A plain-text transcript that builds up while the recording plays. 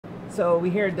So we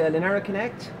heard the Linaro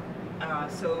Connect.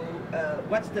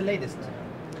 What's the latest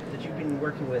that you've been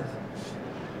working with?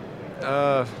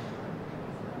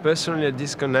 Personally, at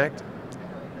this Connect,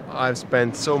 I've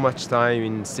spent so much time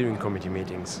in steering committee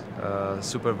meetings,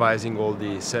 supervising all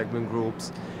the segment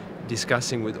groups,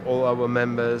 discussing with all our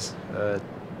members,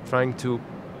 trying to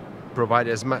provide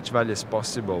as much value as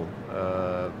possible,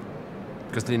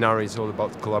 because Linaro is all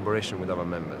about collaboration with our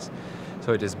members.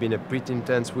 So it has been a pretty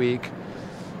intense week.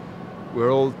 We're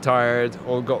all tired,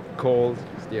 all got cold,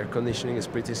 the air conditioning is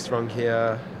pretty strong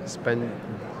here, spent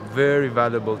very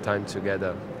valuable time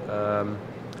together.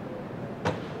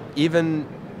 Even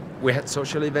we had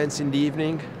social events in the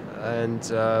evening, and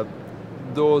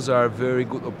those are very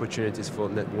good opportunities for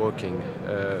networking,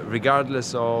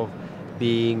 regardless of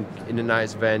being in a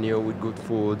nice venue with good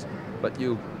food, but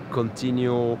you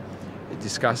continue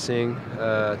discussing,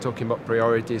 talking about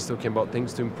priorities, talking about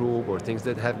things to improve or things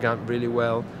that have gone really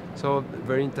well. So,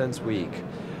 very intense week.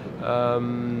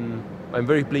 I'm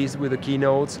very pleased with the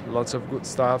keynotes, lots of good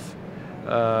stuff.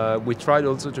 We tried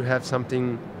also to have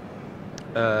something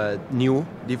new,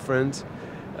 different.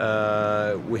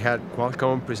 We had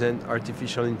Qualcomm present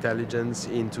artificial intelligence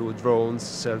into drones,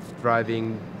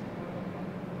 self-driving,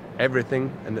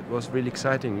 everything, and it was really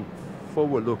exciting,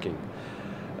 forward-looking.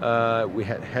 We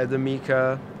had Heather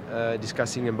Mika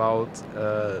discussing about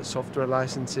software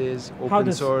licenses,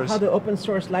 open source. How the open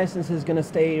source license is going to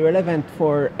stay relevant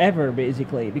forever,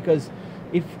 basically, because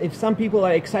if some people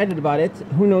are excited about it,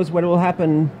 who knows what will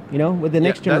happen, with the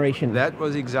next generation. That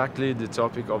was exactly the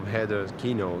topic of Heather's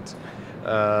keynote.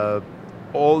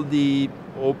 All the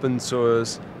open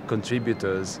source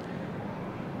contributors,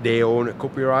 they own a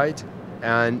copyright,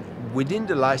 and within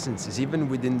the licenses, even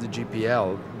within the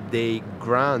GPL, they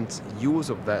grant use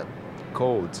of that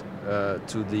code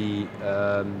to the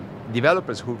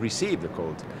developers who receive the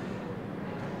code.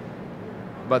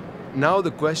 But now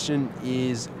the question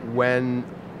is when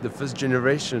the first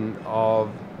generation of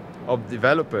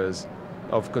developers,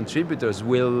 of contributors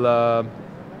will,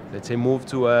 let's say, move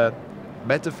to a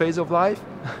better phase of life,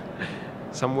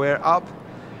 somewhere up.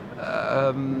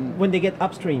 When they get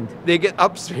upstreamed. They get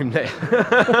upstreamed there.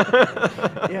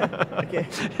 Yeah, okay.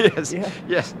 Yes, yeah.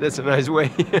 Yes, that's a nice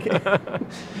way. Okay.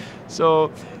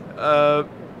 So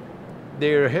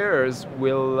their heirs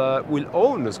will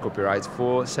own those copyrights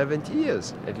for 70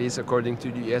 years, at least according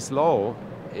to the US law.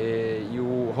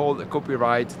 You hold a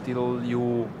copyright till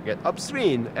you get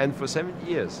upstreamed, and for 70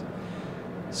 years.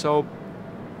 So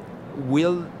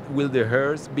will the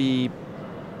heirs be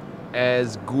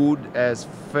as good, as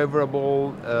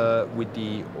favorable with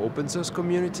the open source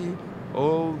community,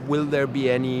 or will there be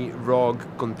any rogue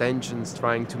contentions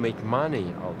trying to make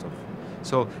money out of?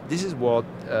 So this is what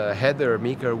Heather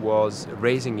Meeker was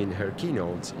raising in her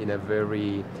keynote in a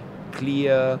very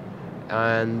clear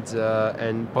and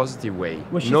positive way.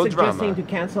 Was she no suggesting drama. to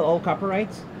cancel all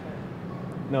copyrights?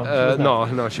 No,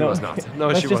 she was not. No,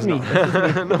 That's she just was me.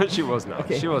 not. No, she was not.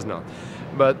 Okay. She was not.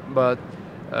 But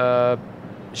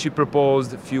she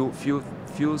proposed a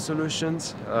few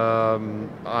solutions.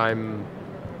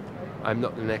 I'm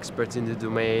not an expert in the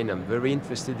domain. I'm very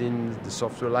interested in the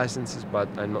software licenses, but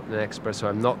I'm not an expert, so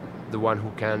I'm not the one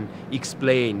who can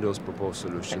explain those proposed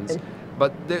solutions.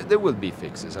 But there will be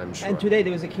fixes, I'm sure. And today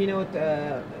there was a keynote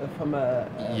from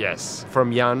yes,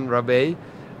 from Jan Rabey.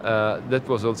 That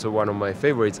was also one of my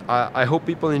favorites. I hope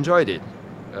people enjoyed it.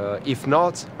 If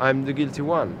not, I'm the guilty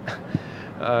one.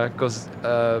 Because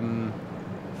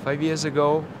 5 years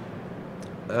ago,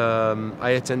 I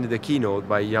attended a keynote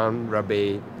by Jan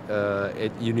Rabey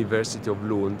at University of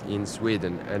Lund in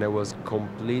Sweden, and I was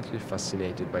completely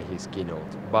fascinated by his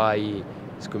keynote, by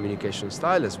his communication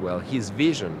style as well, his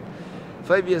vision.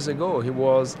 5 years ago, he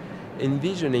was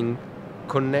envisioning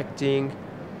connecting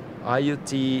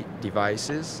IoT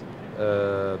devices,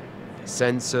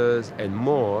 sensors, and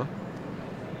more,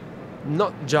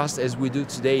 not just as we do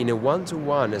today in a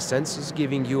one-to-one, a sensor's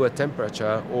giving you a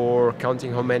temperature or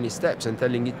counting how many steps and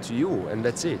telling it to you, and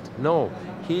that's it. No,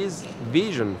 his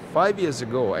vision 5 years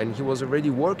ago, and he was already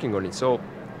working on it, so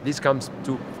this comes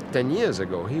to 10 years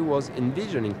ago, he was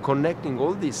envisioning connecting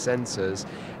all these sensors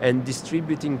and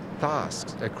distributing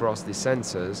tasks across the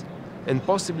sensors, and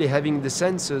possibly having the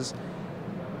sensors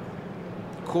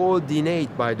coordinate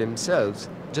by themselves,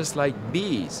 just like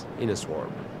bees in a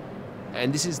swarm.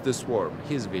 And this is the swarm,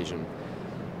 his vision.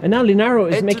 And now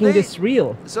Linaro is making this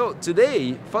real. So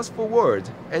today, fast forward,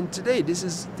 and today this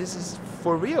is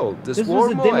for real. The this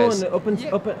Swarm was a demo OS. in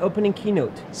the opening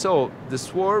keynote. So the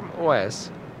Swarm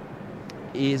OS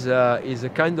is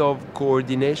a kind of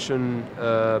coordination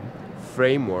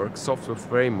framework, software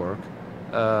framework,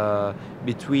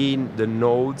 between the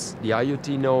nodes, the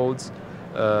IoT nodes,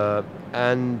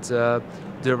 and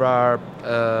there are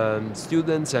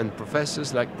students and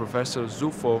professors like Professor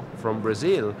Zufo from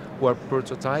Brazil who are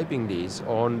prototyping these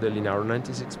on the Linaro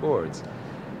 96 boards.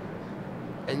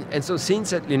 And so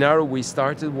since at Linaro we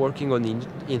started working on the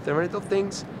Internet of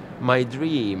Things, my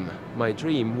dream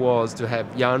was to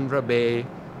have Jan Rabe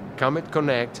come at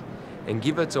Connect and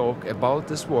give a talk about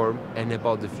the swarm and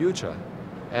about the future.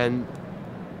 And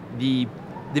the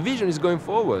vision is going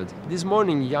forward. This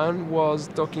morning Jan was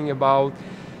talking about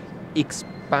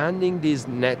expanding this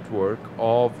network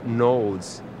of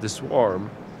nodes, the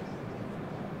swarm,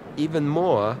 even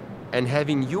more, and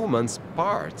having humans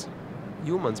part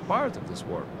of the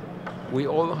swarm. We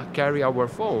all carry our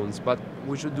phones, but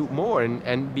we should do more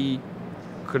and be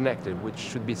connected, which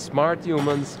should be smart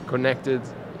humans connected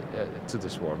to the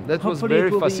swarm. That was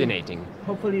very fascinating.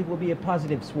 Hopefully it will be a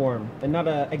positive swarm and not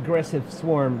an aggressive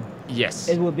swarm. Yes.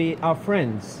 It will be our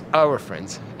friends. Our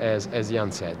friends, as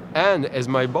Jan said. And as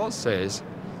my boss says,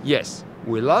 yes,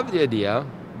 we love the idea,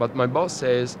 but my boss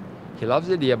says he loves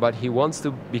the idea, but he wants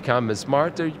to become a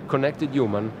smarter, connected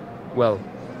human. Well,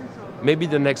 maybe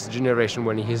the next generation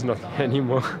when he's not here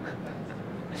anymore.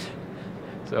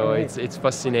 So right. It's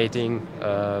fascinating.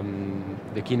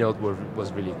 The keynote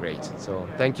was really great. So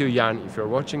thank you, Jan. If you're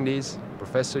watching this,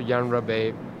 Professor Jan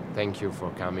Rabe, thank you for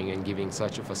coming and giving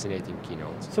such a fascinating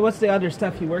keynote. So what's the other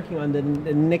stuff you're working on the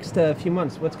next few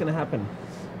months? What's going to happen?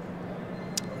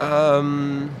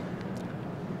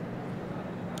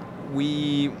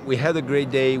 We had a great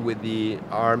day with the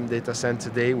ARM data center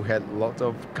day. We had a lot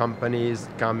of companies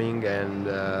coming and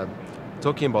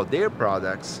talking about their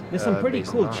products. There's some pretty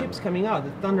cool chips coming out.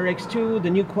 The Thunder X2, the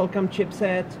new Qualcomm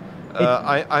chipset.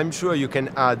 I'm sure you can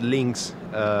add links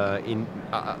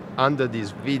under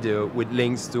this video with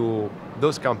links to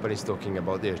those companies talking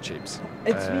about their chips.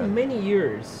 It's been many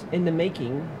years in the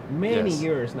making, many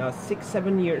years now, 6,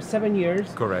 7 years, 7 years.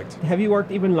 Correct. Have you worked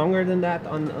even longer than that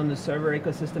on the server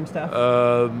ecosystem stuff?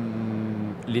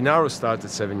 Linaro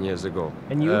started 7 years ago.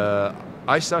 And you?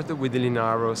 I started with the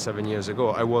Linaro 7 years ago.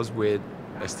 I was with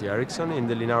ST Ericsson in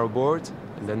the Linaro board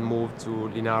and then moved to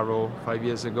Linaro 5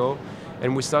 years ago.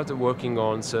 And we started working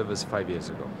on servers 5 years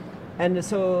ago. And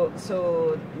so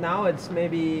now it's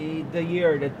maybe the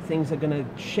year that things are going to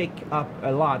shake up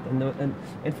a lot,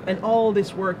 and all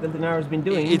this work that Linaro has been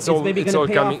doing, it's all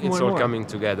coming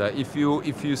together. If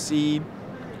you see,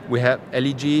 we have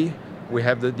LEG, we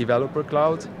have the developer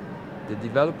cloud. The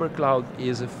developer cloud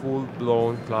is a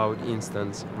full-blown cloud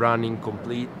instance running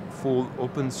complete, full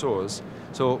open source.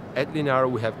 So at Linaro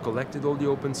we have collected all the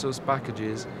open source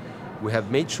packages. We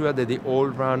have made sure that they all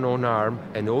run on ARM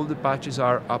and all the patches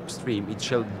are upstream. It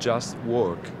shall just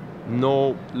work.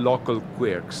 No local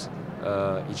quirks.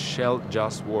 It shall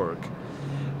just work.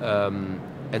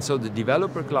 And so the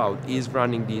developer cloud is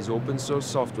running this open source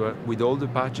software with all the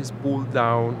patches pulled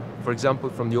down, for example,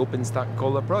 from the OpenStack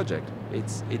Cola project.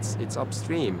 It's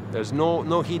upstream. There's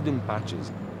no hidden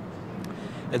patches.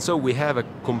 And so we have a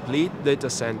complete data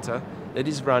center that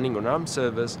is running on ARM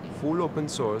servers, full open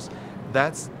source.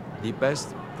 That's the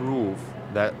best proof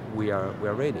that we are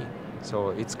ready.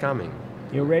 So it's coming.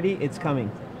 You're ready, it's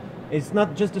coming. It's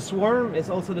not just the swarm, it's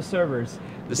also the servers.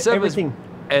 The servers, everything.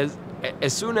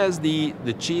 As soon as the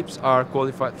chips are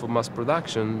qualified for mass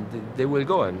production, they will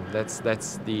go, and that's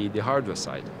the hardware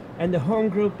side. And the home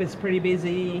group is pretty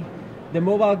busy. The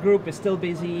mobile group is still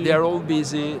busy. They're all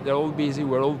busy.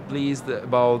 We're all pleased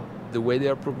about the way they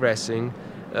are progressing.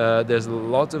 There's a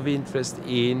lot of interest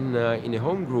in the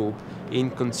home group in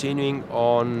continuing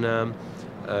on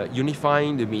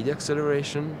unifying the media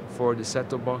acceleration for the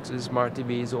set-top boxes, smart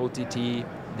TVs, OTT,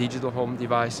 digital home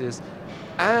devices,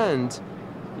 and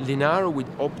Linaro with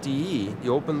OptE, the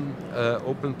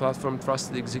open platform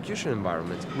trusted execution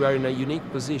environment. We are in a unique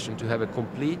position to have a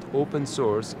complete open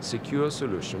source secure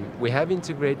solution. We have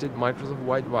integrated Microsoft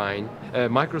Widevine,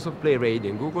 Microsoft PlayRadio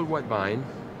and Google Widevine,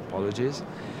 apologies.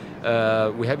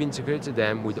 We have integrated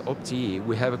them with OptE.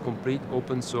 We have a complete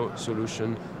open source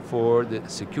solution for the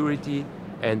security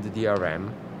and the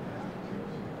DRM.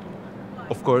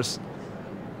 Of course,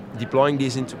 deploying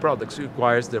these into products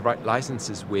requires the right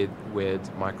licenses with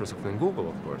Microsoft and Google,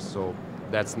 of course. So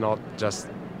that's not just,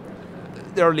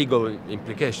 there are legal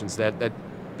implications that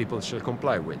people shall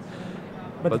comply with.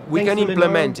 But we can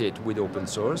implement it with open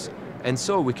source, and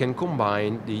so we can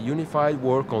combine the unified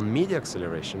work on media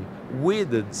acceleration with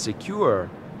the secure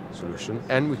solution,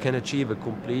 and we can achieve a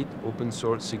complete open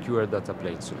source secure data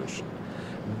plane solution.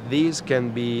 These can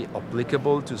be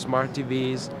applicable to smart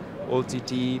TVs,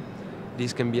 OTT.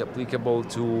 These can be applicable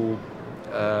to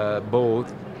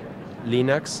both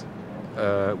Linux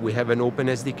We have an open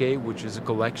SDK, which is a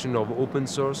collection of open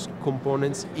source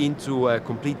components into a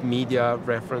complete media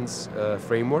reference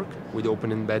framework with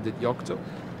open embedded Yocto,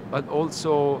 but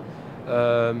also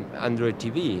Android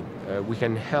TV. We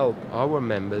can help our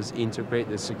members integrate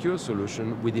a secure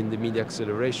solution within the media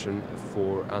acceleration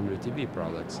for Android TV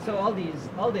products. So all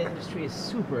the industry is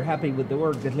super happy with the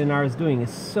work that Linaro is doing.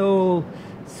 It's so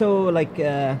like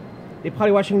they're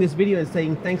probably watching this video and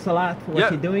saying thanks a lot for what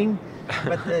you're doing.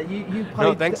 But you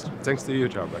probably no, thanks to you,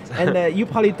 Charles. And you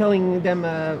probably telling them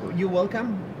you're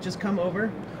welcome. Just come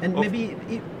over, and maybe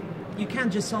you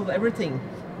can't just solve everything.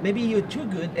 Maybe you're too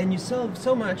good and you solve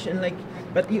so much, and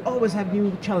but you always have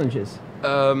new challenges.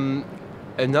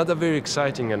 Another very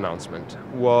exciting announcement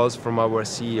was from our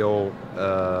CEO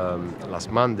last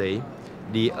Monday,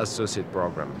 the associate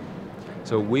program.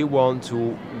 So we want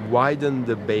to widen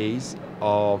the base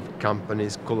of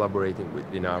companies collaborating with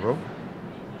Linaro.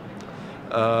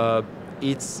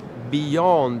 It's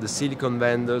beyond the silicon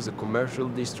vendors, the commercial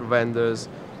distro vendors.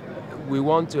 We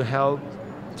want to help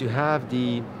to have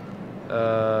the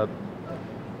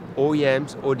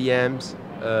OEMs, ODMs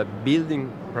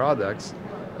building products.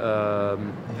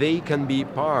 They can be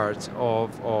part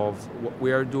of what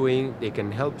we are doing. They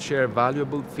can help share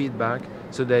valuable feedback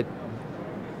so that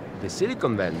the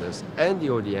silicon vendors and the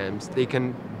ODMs, they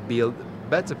can build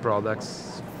better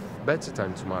products, better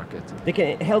time to market. They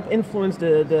can help influence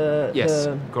the yes,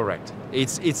 correct.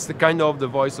 It's the kind of the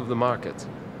voice of the market.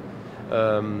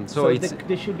 So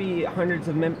there should be hundreds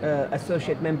of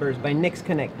associate members by Next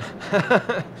Connect.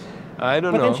 I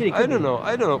don't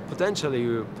know.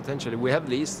 Potentially, we have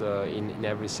lists in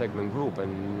every segment group,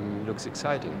 and it looks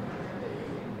exciting.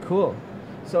 Cool.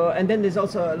 So, and then there's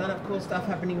also a lot of cool stuff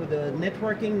happening with the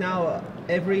networking. Now,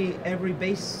 every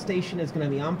base station is going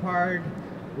to be on-powered,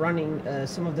 running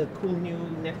some of the cool new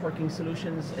networking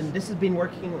solutions, and this has been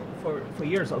working for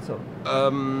years also.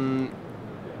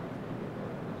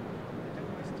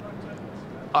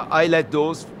 I let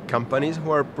those companies who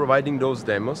are providing those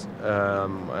demos.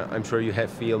 I'm sure you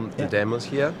have filmed the demos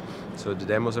here, so the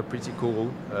demos are pretty cool.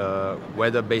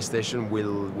 Whether base station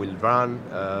will run,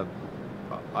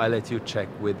 I let you check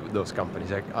with those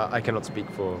companies. I cannot speak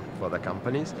for the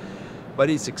companies, but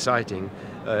it's exciting.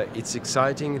 It's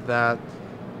exciting that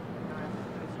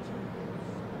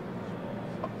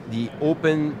the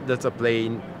open data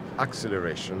plane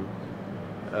acceleration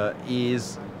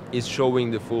is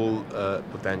showing the full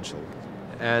potential.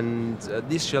 And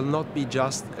this shall not be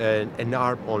just an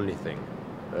ARM-only thing.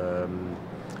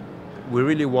 We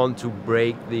really want to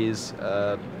break this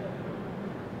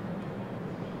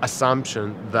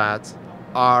assumption that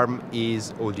ARM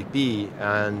is ODP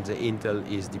and Intel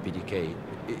is DPDK.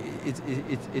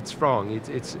 It's wrong.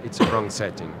 It's a wrong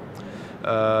setting.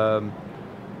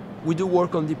 We do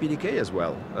work on DPDK as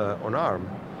well, on ARM.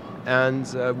 And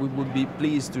we would be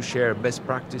pleased to share best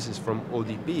practices from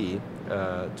ODP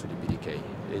to DPDK.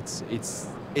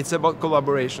 It's about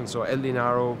collaboration. So at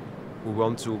Linaro, we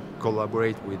want to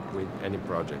collaborate with any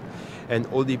project. And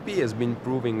ODP has been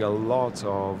proving a lot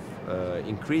of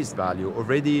increased value.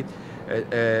 Already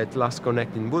at last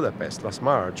Connect in Budapest last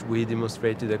March, we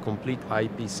demonstrated a complete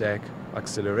IPsec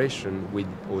acceleration with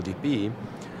ODP,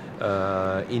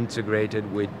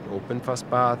 integrated with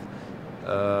OpenFastPath.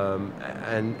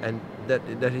 And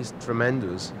that is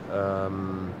tremendous.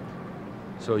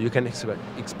 So you can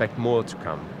expect more to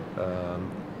come.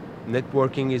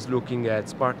 Networking is looking at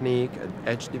SparkNIC, at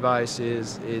edge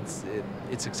devices.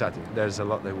 It's exciting. There's a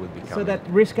lot that will be coming. So that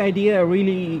risk idea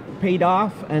really paid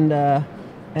off, and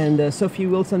Sophie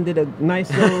Wilson did a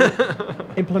nice little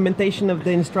implementation of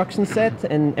the instruction set,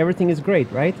 and everything is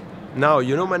great, right? Now,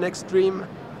 you know my next dream?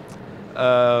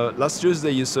 Last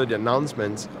Tuesday you saw the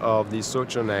announcement of the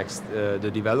SoCoNext, the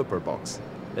developer box.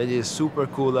 It is super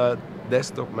cool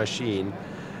desktop machine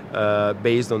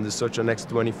based on the SoCoNext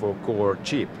 24-core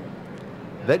chip.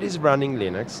 That is running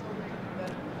Linux.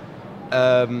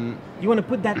 You want to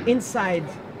put that inside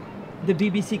the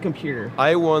BBC computer?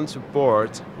 I want to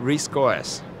port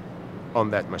RISC-OS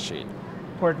on that machine.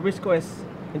 Port RISC-OS?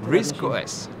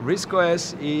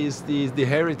 RISC-OS is the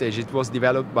heritage. It was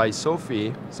developed by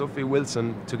Sophie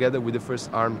Wilson together with the first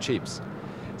ARM chips.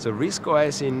 So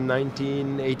RISC-OS in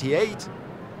 1988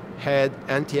 had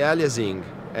anti-aliasing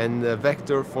and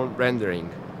vector font rendering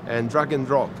and drag and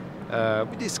drop.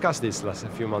 We discussed this a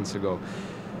few months ago.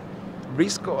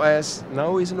 RISC-OS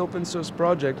now is an open source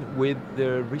project with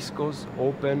the RISC-OS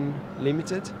Open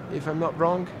Limited, if I'm not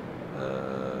wrong.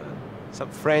 Some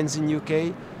friends in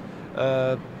UK.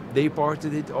 They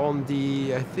ported it on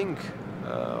the, I think,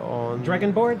 on...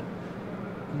 Dragon board?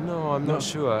 No, I'm No. not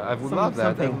sure. I would love that. I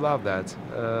Something. would love that.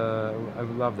 I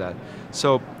would love that.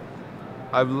 So,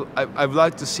 I would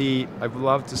like to see. I would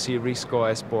love to see RISC-O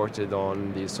exported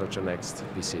on the Social Next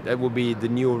PC. That would be the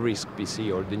new RISC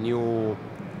PC or the new.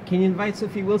 Can you invite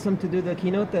Sophie Wilson to do the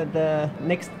keynote at the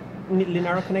next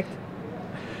Linaro Connect?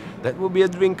 That would be a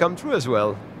dream come true as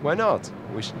well. Why not?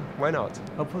 Why not?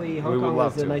 Hopefully We Hong would Kong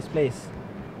love is a to. nice place.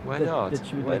 Why that- not?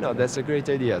 that you would Why like to not? go. That's a great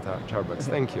idea, Charles.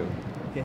 Thank you.